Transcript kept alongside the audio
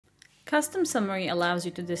Custom summary allows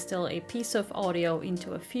you to distill a piece of audio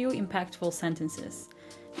into a few impactful sentences.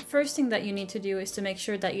 The first thing that you need to do is to make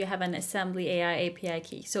sure that you have an AssemblyAI API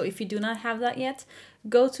key. So if you do not have that yet,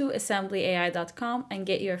 go to assemblyai.com and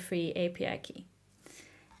get your free API key.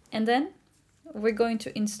 And then we're going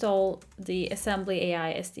to install the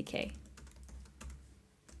AssemblyAI SDK.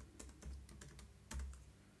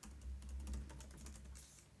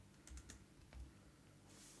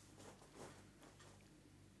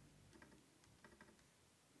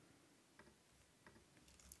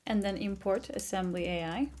 And then import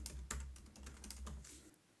AssemblyAI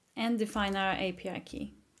and define our API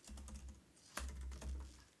key.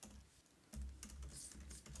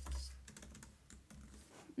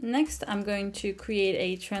 Next, I'm going to create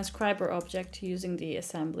a transcriber object using the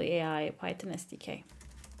AssemblyAI Python SDK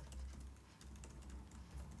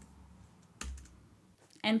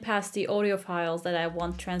and pass the audio files that I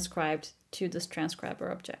want transcribed to this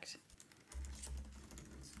transcriber object.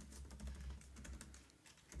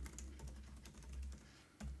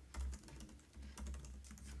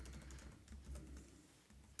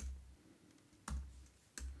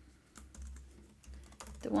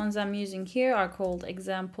 The ones I'm using here are called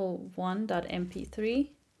example1.mp3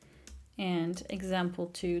 and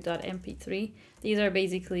example2.mp3. These are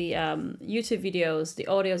basically YouTube videos, the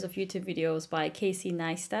audios of YouTube videos by Casey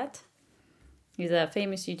Neistat. He's a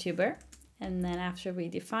famous YouTuber. And then after we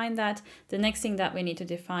define that, the next thing that we need to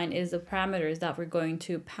define is the parameters that we're going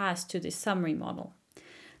to pass to the summary model.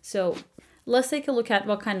 So let's take a look at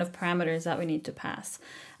what kind of parameters that we need to pass.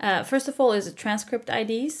 First of all is the transcript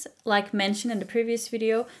IDs. Like mentioned in the previous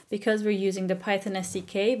video, because we're using the Python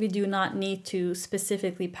SDK, we do not need to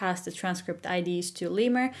specifically pass the transcript IDs to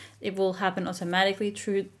LeMUR. It will happen automatically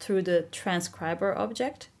through the transcriber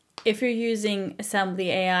object. If you're using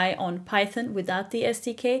AssemblyAI on Python without the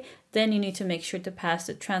SDK, then you need to make sure to pass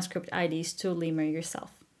the transcript IDs to LeMUR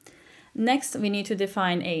yourself. Next, we need to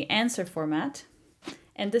define an answer format.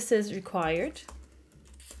 And this is required.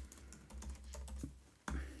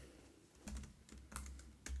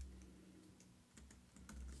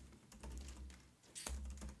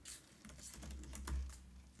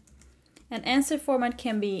 An answer format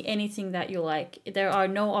can be anything that you like. There are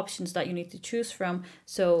no options that you need to choose from.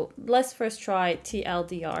 So let's first try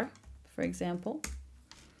TLDR, for example.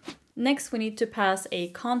 Next, we need to pass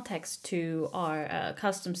a context to our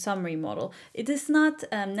custom summary model. It is not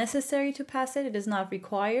necessary to pass it. It is not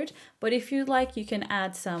required. But if you like, you can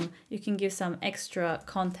add some, you can give some extra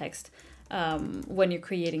context when you're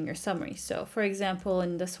creating your summary. So for example,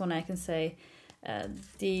 in this one, I can say,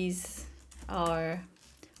 these are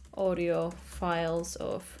audio files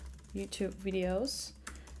of YouTube videos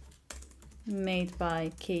made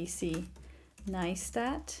by Casey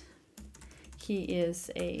Neistat. He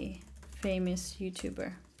is a famous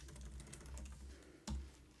YouTuber.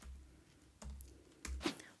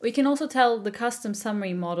 We can also tell the custom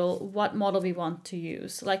summary model what model we want to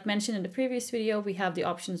use. Like mentioned in the previous video, we have the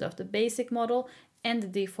options of the basic model and the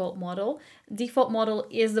default model. Default model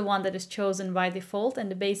is the one that is chosen by default,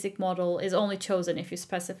 and the basic model is only chosen if you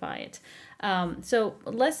specify it. So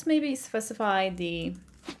let's maybe specify the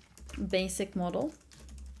basic model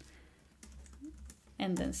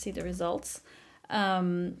and then see the results.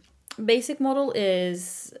 Basic model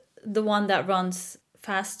is the one that runs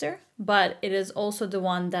faster, but it is also the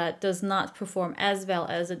one that does not perform as well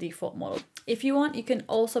as the default model. If you want, you can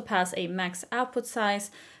also pass a max output size,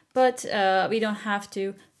 but we don't have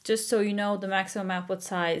to. Just so you know, the maximum output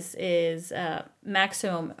size is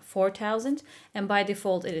maximum 4,000, and by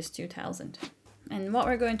default it is 2,000. And what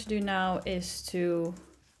we're going to do now is to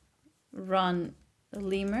run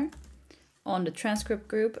LeMUR on the transcript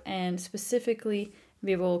group, and specifically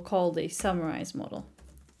we will call the summarize model,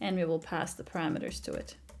 and we will pass the parameters to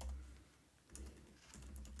it.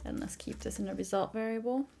 And let's keep this in a result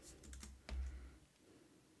variable.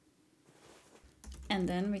 And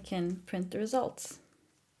then we can print the results.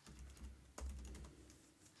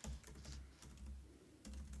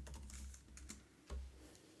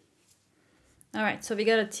 All right, so we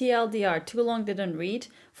got a TLDR, too long didn't read,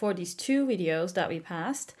 for these two videos that we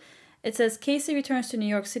passed. It says, Casey returns to New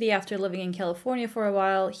York City after living in California for a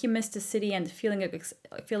while. He missed the city and the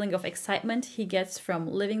feeling of excitement he gets from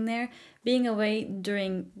living there. Being away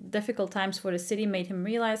during difficult times for the city made him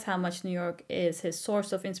realize how much New York is his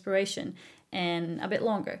source of inspiration, and a bit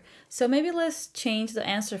longer. So maybe let's change the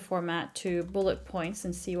answer format to bullet points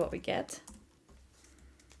and see what we get.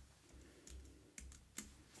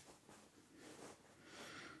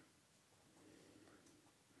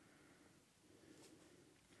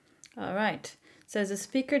 All right, says the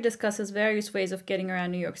speaker discusses various ways of getting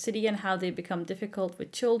around New York City and how they become difficult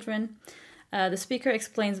with children. The speaker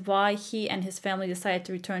explains why he and his family decided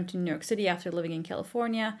to return to New York City after living in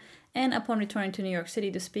California. And upon returning to New York City,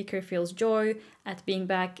 the speaker feels joy at being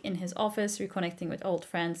back in his office, reconnecting with old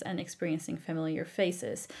friends, and experiencing familiar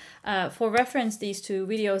faces. For reference, these two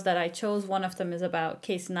videos that I chose, one of them is about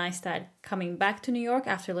Casey Neistat coming back to New York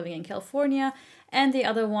after living in California, and the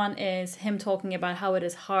other one is him talking about how it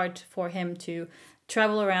is hard for him to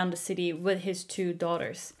travel around the city with his two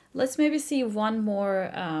daughters. Let's maybe see one more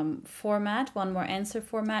format, one more answer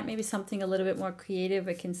format, maybe something a little bit more creative.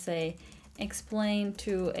 I can say, explain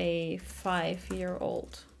to a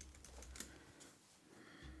 5-year-old.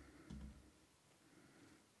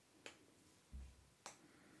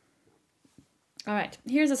 All right,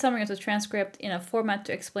 here's a summary of the transcript in a format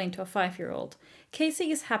to explain to a 5-year-old.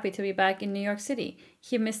 Casey is happy to be back in New York City.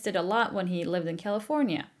 He missed it a lot when he lived in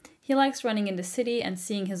California. He likes running in the city and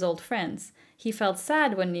seeing his old friends. He felt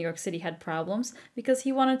sad when New York City had problems because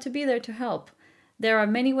he wanted to be there to help. There are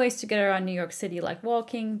many ways to get around New York City, like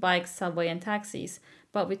walking, bikes, subway, and taxis.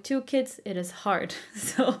 But with 2 kids, it is hard.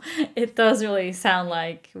 So it does really sound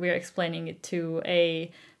like we're explaining it to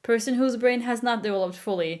a person whose brain has not developed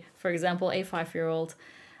fully, for example, a 5-year-old.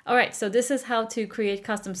 All right, so this is how to create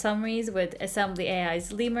custom summaries with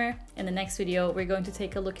AssemblyAI's LeMUR. In the next video, we're going to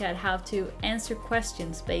take a look at how to answer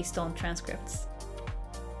questions based on transcripts.